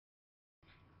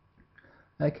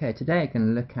Okay, today I'm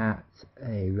going to look at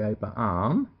a robot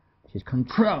arm which is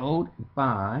controlled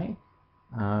by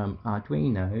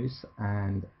Arduinos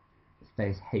and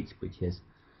space H-bridges.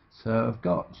 So I've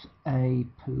got a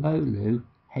Pololu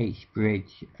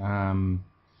H-bridge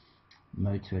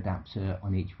motor adapter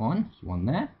on each one. There's one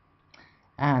there,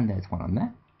 and there's one on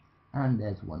there, and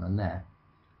there's one on there.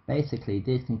 Basically,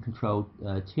 this can control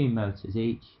two motors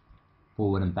each,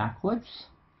 forward and backwards.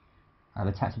 I've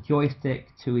attached a joystick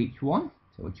to each one.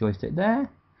 So a joystick there,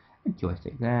 and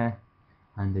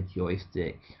a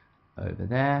joystick over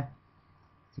there.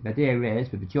 So the idea is,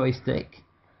 with a joystick,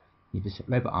 you just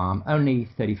robot arm, only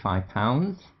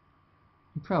 £35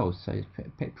 controls. So just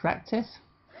pick practice.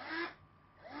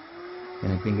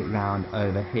 Going to bring it round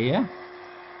over here,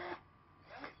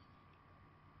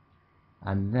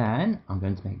 and then I'm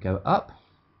going to make it go up.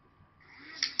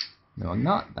 No, I'm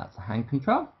not. That's a hand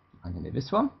control. I'm going to do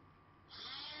this one.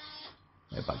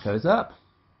 Robot goes up,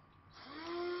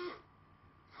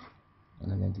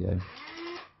 and I'm going to go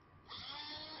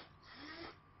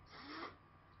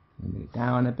move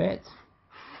down a bit.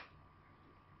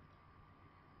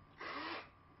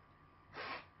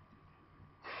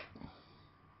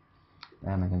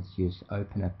 Then I'm going to just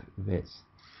open up with its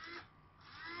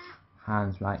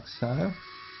hands like so,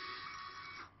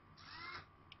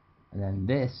 and then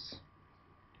this,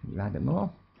 around it more.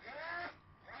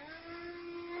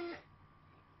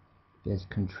 This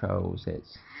controls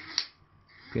its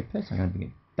gripper, so I'm going to bring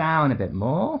it down a bit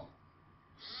more.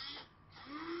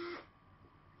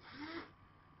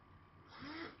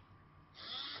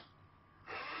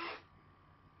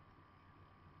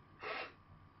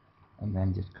 And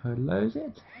then just close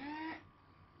it.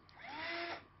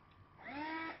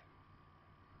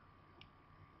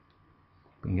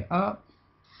 Bring it up.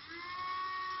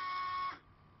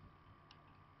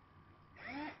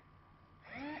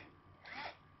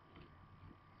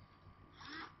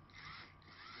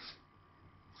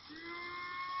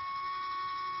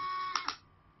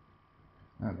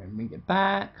 And then bring it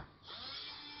back.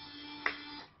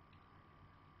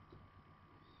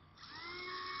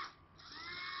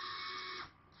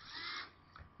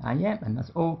 And yep, and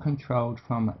that's all controlled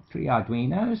from 3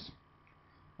 Arduinos,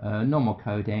 normal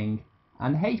coding,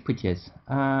 and H-bridges.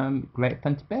 Great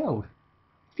fun to build.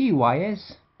 Few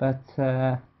wires, but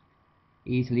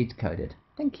easily decoded.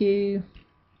 Thank you.